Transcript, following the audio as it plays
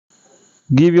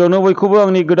गिबियावनो बयखौबो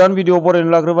आंनि गोदान भिडिअ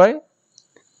बरायनो लाग्रोबाय।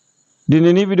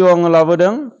 दिनैनि भिडिअ आङो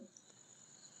लाबोदों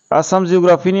आसाम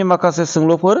जिअग्राफिनि माखासे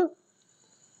सोंलुफोर।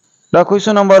 दा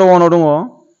कुइसन नाम्बार 1 आव दङ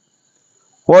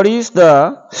व्हाट इज द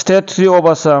स्टेट ट्री अफ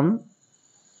आसाम?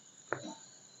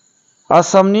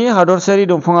 आसामनि हादरसायारि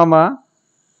दंफाङा मा?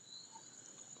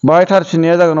 बाहाय थार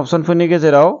फिननाया जागोन अपसनफोरनि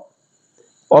गेजेराव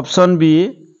अपसन बी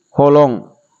हलं।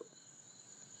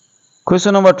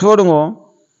 कुइसन नाम्बार 2 आव दङ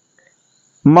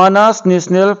मानास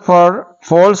नेशनेल पार्क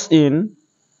फल्स इन।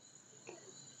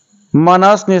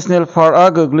 मानास नेशनेल पार्कआ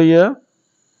गोग्लैयो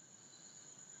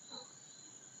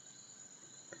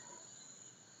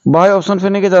बाहाय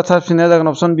अपसनफोरनि गेजेराव थार फिननाया जागोन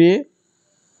अपसन बी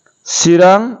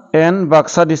चिरां एन्ड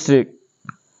बाक्सा डिस्ट्रिक्ट।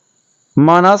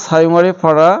 मानास हायुङारि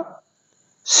पार्कआ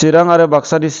चिरां आरो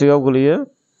बाक्सा डिस्ट्रिक्टआव गोलैयो।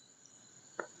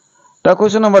 दा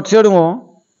कुइसन नाम्बार 3 आव दङ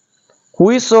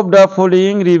व्हिच अफ द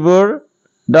following river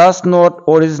does not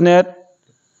originate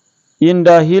in the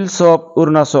hills of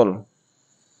Arunachal?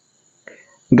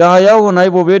 गाहायाव होनाय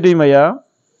बबे दैमाया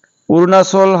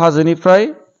अरुणाचल हाजोनिफ्राय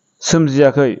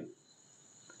सोमजियाखै?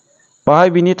 बाहाय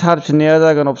बिनि थार फिननाया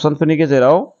जागोन अपसनफोरनि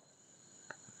गेजेराव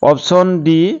अपसन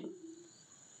डी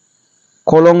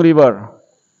कलं रिभार।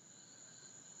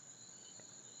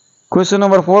 कुइसन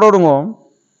नाम्बार 4 आव दङ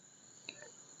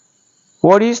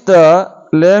व्हाट इज द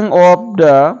लेंथ अफ द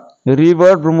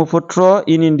रिवर ब्रह्मपुत्र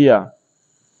इन इन्डिया?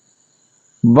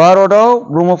 भारतआव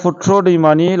ब्रह्मपुत्र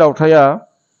दैमानि लावथाइया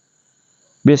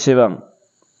बेसेबां?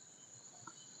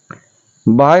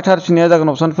 बाहाय थार फिननाया जागोन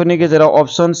अपसनफोरनि गेजेराव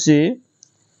अपसन सी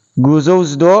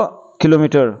 916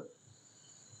 किल'मिटार।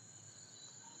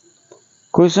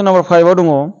 कुइसन नाम्बार 5 आव दङ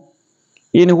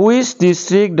इन व्हिच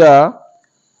डिस्ट्रिक्ट द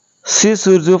श्री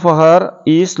सूर्य पाहार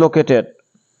इज लकेटेड?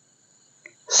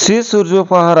 श्री सूर्य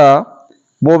पाहारा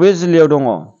बबे जिल्लायाव दङ?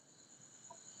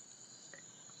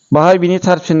 बाहाय बिनि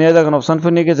थार फिननाया जागोन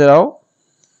अपसनफोरनि गेजेराव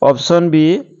अपसन बी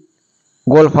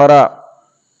गवालपारा।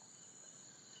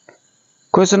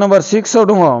 कुइसन नाम्बार 6 आव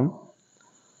दङ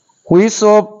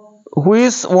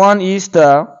which one is the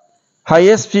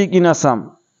highest peak in Assam?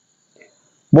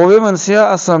 बबे मोनसेया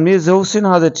आसामनि जौसिन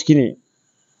हाजो थिखिनि?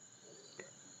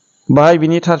 बाहाय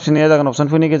बिनि थार फिननाया जागोन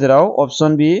अपसनफोरनि गेजेराव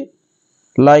अपसन बी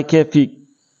लाइके पिक।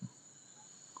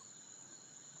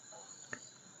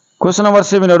 कुइसन नाम्बार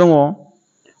 7 आव दङ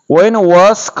when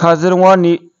was Kaziranga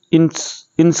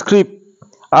inscribed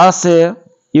as a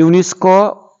UNESCO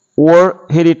World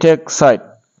Heritage Site?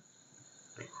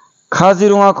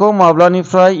 काजिरङाखौ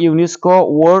माब्लानिफ्राय इउनेस्क'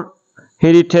 वर्ल्ड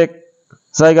हेरिटेज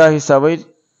जायगा हिसाबै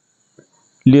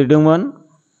लिरदोंमोन?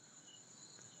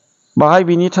 बाहाय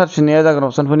बिनि थार फिननाया जागोन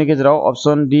अपसनफोरनि गेजेराव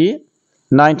अपसन डी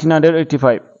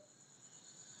 1985।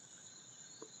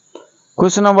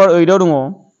 कुइसन नाम्बार 8 आव दङ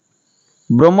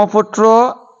ब्रह्मपुत्र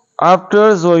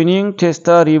आफ्टर जयनिं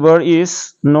टेस्टा रिभार इज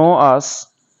नोन एज।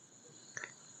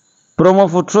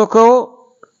 ब्रह्मपुत्रखौ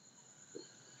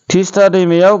टेस्टा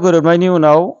दैमायाव गोरोबनायनि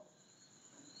उनाव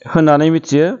होननानै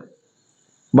मिथियो।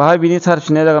 बाहाय बिनि थार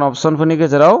फिननाया जागोन अपसनफोरनि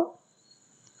गेजेराव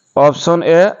अपसन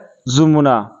ए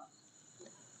जमुना।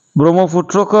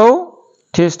 ब्रह्मपुत्रखौ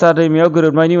टेस्टा दैमायाव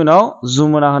गोरोबनायनि उनाव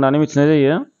जमुना होननानै मिथिनाय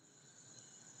जायो।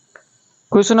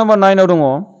 कुइसन नाम्बार 9 आव दङ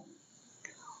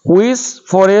which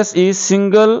forest is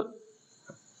single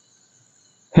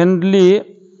handedly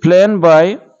planned by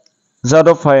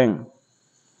Jadav पायें?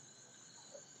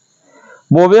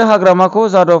 बबे हाग्रामाखौ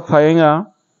जादव पायेंआ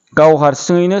गाव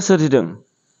हारसिङैनो सोरजिदों?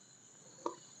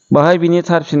 बाहाय बिनि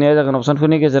थार फिननाया जागोन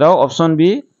अपसनफोरनि गेजेराव अपसन बी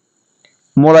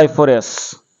मलाई फरेस्ट।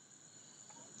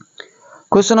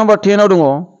 कुइसन नाम्बार 10 आव दङ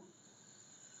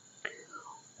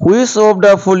which of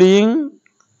the following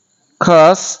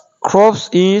caste crops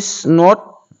is not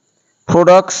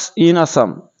products in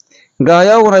Assam?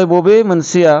 गाहायाव होनाय बबे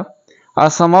मोनसेया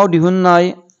आसामाव दिहुननाय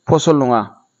फसल नङा?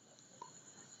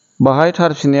 बाहाय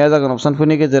थार फिननाया जागोन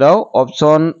अपसनफोरनि गेजेराव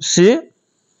अपसन सी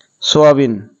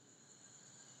सयाबिन।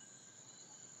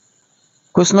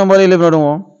 कुइसन नाम्बार 11 आव दङ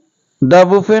द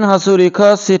भुपेन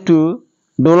हाजरिका सेतु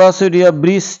धलाशदिया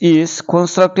bridge is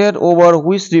कन्स्ट्राक्टेड over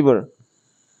which river?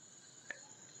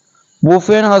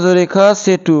 Bhupen Hazarika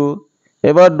सेतु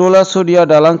एबा धलाशदिया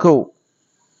दालांखौ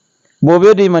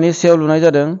बबे दैमानि सायाव लुनाय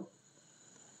जादों?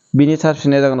 बिनि थार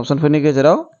फिननाया जागोन अपसनफोरनि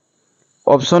गेजेराव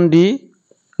अपसन डी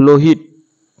लहित।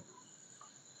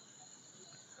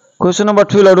 कुइसन नाम्बार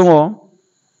 12 आव दङ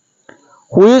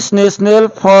which national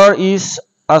park is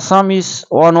Assam is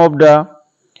one of the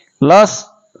last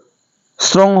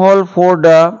stronghold for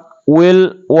the well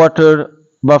water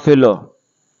buffalo?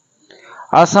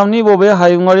 आसामनि बबे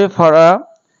हायुङारि पार्कआ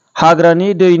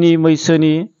हाग्रानि दैनि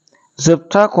मैसोनि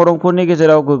जोबथा खरंफोरनि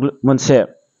गेजेराव मोनसे?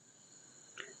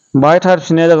 बाहाय थार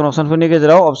फिननाया जागोन अपसनफोरनि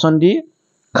गेजेराव अपसन D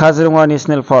Kaziranga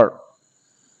national park.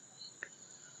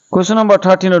 Question number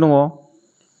 13 दङ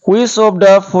which of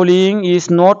the following is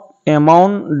not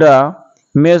among the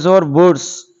major birds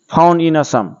found in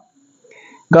Assam?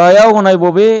 गाहायाव होनाय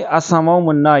बबे आसामाव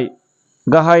मोननाय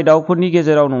गाहाय दाउफोरनि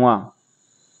गेजेराव नङा?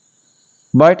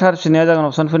 बाय थार फिननाया जागोन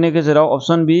अपसनफोरनि गेजेराव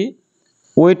अपसन बी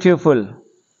white people.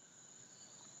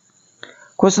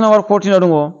 Question number 14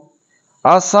 दङ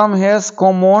Assam has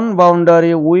common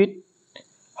boundary with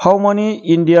how many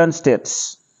Indian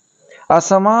states?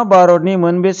 आसामा भारतनि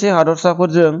मोनबेसे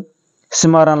हादरसाफोरजों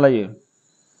सिमा रानलायो?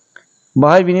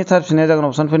 बाहाय बिनि थार फिननाया जागोन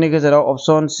अपसनफोरनि गेजेराव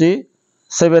अपसन सी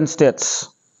 7 states.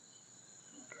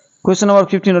 Question number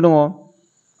 15 दङ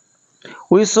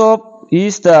which of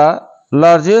is the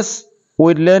largest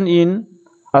wetland in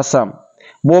Assam?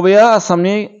 बबेया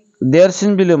आसामनि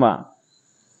देरसिन बिलोमा?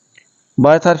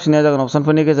 बाहाय थार फिननाया जागोन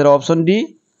अपसनफोरनि गेजेराव अपसन डी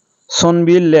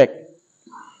सनबिल लेक.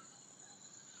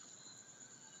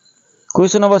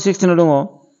 Question number 16 दङ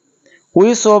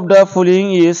which of the following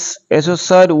is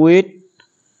associated with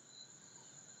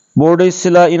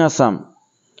बरदैसिला in Assam?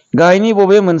 गाहायनि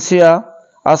बबे मोनसेया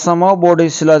आसामाव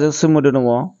बरदैसिलाजों सोमोन्दो दङ?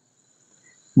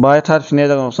 बाहाय थार फिननाया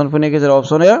जागोन अपसनफोरनि गेजेराव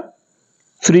अपसन ए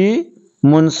pre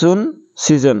monsoon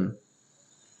season.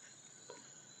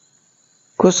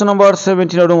 Question number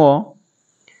 17 दङ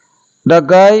The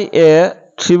Gai, a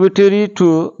tributary to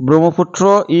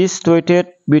Brahmaputra, is situated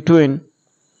between.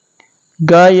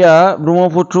 Gaia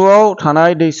ब्रह्मपुत्रआव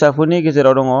थानाय दैसाफोरनि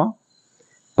गेजेराव दङ.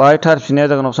 बाहाय थार फिननाया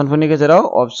जागोन अपसनफोरनि गेजेराव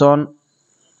अपसन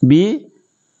बी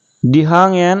दिहां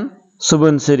एन्ड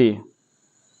सुबनसिरि.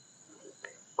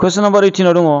 Question number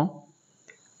 18 दङ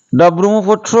The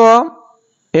Brahmaputra,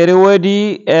 Irrawaddy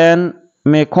and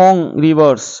Mekong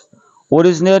rivers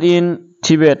originate in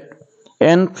Tibet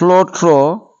and flow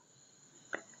through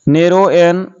narrow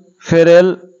and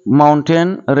parallel mountain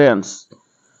ranges.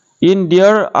 In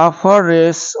their upper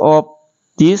reaches of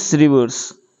these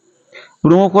rivers,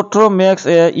 Brahmaputra makes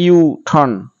a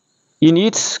U-turn in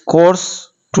its course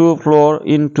to flow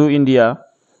into India.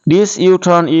 This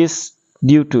U-turn is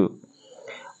due to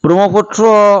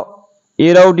Brahmaputra,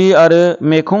 Irrawaddy आरो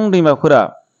मेखं दैमाफोरा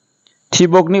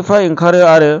तिबकनिफ्राय ओंखारो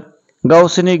आरो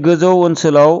गावसोरनि गोजौ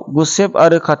ओनसोलाव गुसेब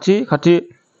आरो खाथि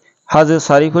हाजो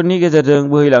सारिफोरनि गेजेरजों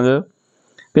बोहैलाङो.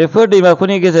 बेफोर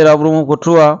दैमाफोरनि गेजेराव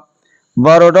ब्रह्मपुत्रआ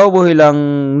भारतआव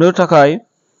बोहैलांनो थाखाय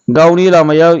गावनि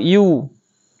लामायाव इउ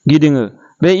गिदिङो.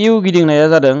 बे इउ गिदिंनाया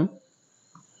जादों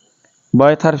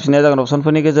बाहाय थार फिननाया जागोन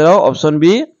अपसनफोरनि गेजेराव अपसन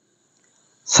बी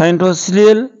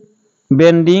साइन्टिफिकेल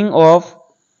बेन्डिं अफ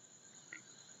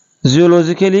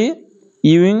जिअलजिकेलि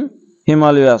इउइं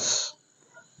हिमालयास.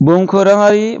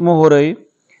 बुहुमखौराङारि महरै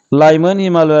लाइमोन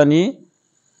हिमालयनि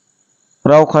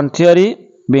रावखान्थियारि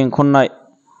बेंखननाय.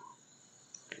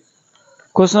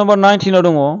 Question number 19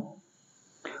 दङ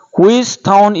Which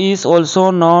town is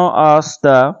also known as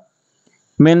the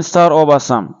Mainstar of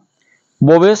Assam?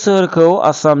 बबे सोहोरखौ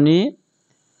आसामनि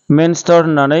मेनस्टार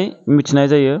होननानै मिथिनाय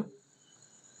जायो?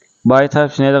 बाहाय थार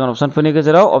फिननाया जागोन अपसनफोरनि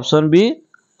गेजेराव अपसन बी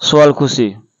सुवालकुसि.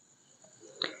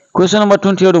 Question number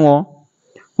 20 दङ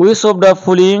Which of the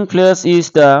following place is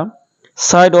the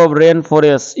site of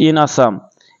rainforest in Assam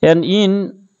and in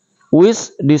which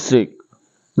district?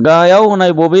 गाहायाव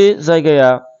होनाय बबे जायगाया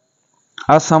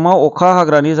आसामाव अखा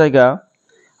हाग्रानि जायगा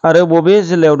आरो बबे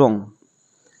जिल्लायाव दं?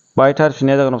 बाहाय थार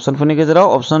फिननाया जागोन अपसनफोरनि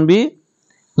गेजेराव अपसन बी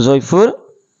जयपुर.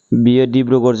 बियो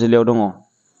डिब्रुगड़ जिल्लायाव दङ.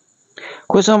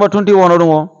 Question number 21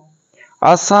 दङ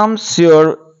Assam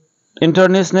share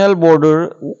international border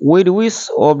with which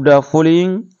of the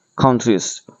following countries?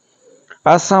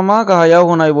 आसामा गाहायाव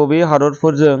होनाय बबे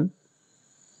हादरफोरजों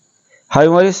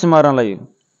हायुङारि सिमा रानलायो?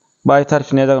 बाहाय थार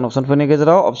फिननाया जागोन अपसनफोरनि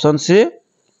गेजेराव अपसन सी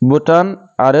भुटान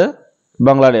आरो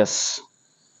बांलादेश.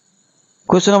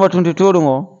 Question number 22 दङ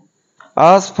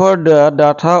As per the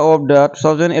data of the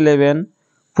 2011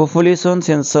 population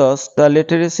census, the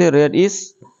literacy rate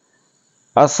is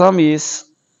Assam is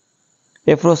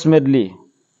approximately.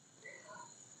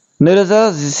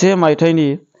 2011 मायथाइनि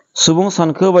सुबुं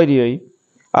सानखो बायदियै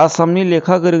आसामनि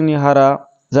लेखा गोरोंनि हारा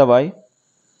जाबाय.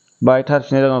 बाहाय थार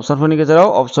फिननाया जागोन अपसनफोरनि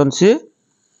गेजेराव अपसन सी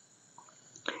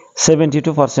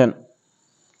 72%.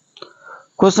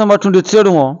 Question number 23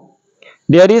 दङ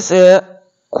There is a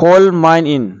coal mine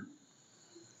in.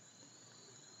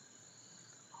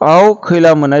 आव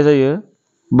खैला मोननाय जायो.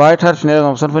 बाहाय थार फिननाया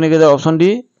जागोन अपसनफोरनि गेजेराव अपसन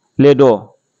डी लेड.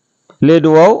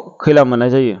 लेडआव खैला मोननाय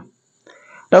जायो.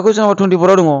 दा question number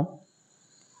 24 दङ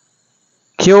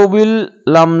केवबिल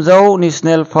लामजाव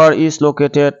national park is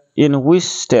located in which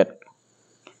state?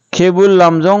 केवबिल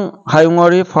लामजाव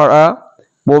हायुङारि पार्कआ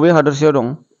बबे हादोरसायाव दं?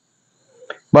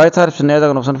 बाहाय थार फिननाया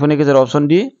जागोन अपसनफोरनि गेजेराव अपसन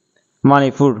डी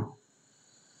मणिपुर.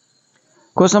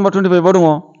 Question number 25 आव दङ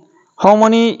How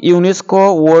many UNESCO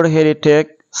World Heritage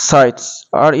Sites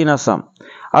are in Assam?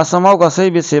 आसामाव गासै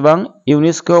बेसेबां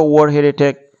UNESCO World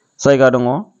Heritage जायगा दङ?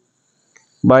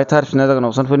 बाहाय थार फिननाय जागोन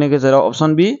अपसनफोरनि गेजेराव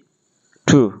अपसन बी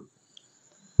 2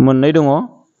 मोननै दङ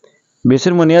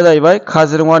बिसोर मोननैया जाहैबाय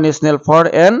Kaziranga national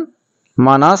park and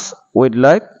Manas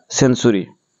wildlife sanctuary.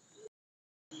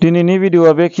 दिनैनि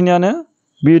भिडिअआ बेखिनियानो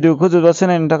भिडिअखौ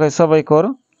जोबजासे नायनो थाखाय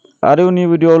साबायखर आरो उननि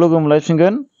भिडिअआव लोगो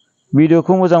मोनलायफिनगोन।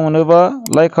 भिडिअखौ मोजां मोनोबा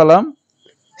लाइक खालाम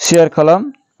शेयार खालाम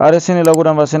आरो चेनेलाव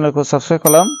गोदानबा चेनेलखौ साबस्क्राइब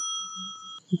खालाम।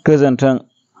 गोजोन्थों।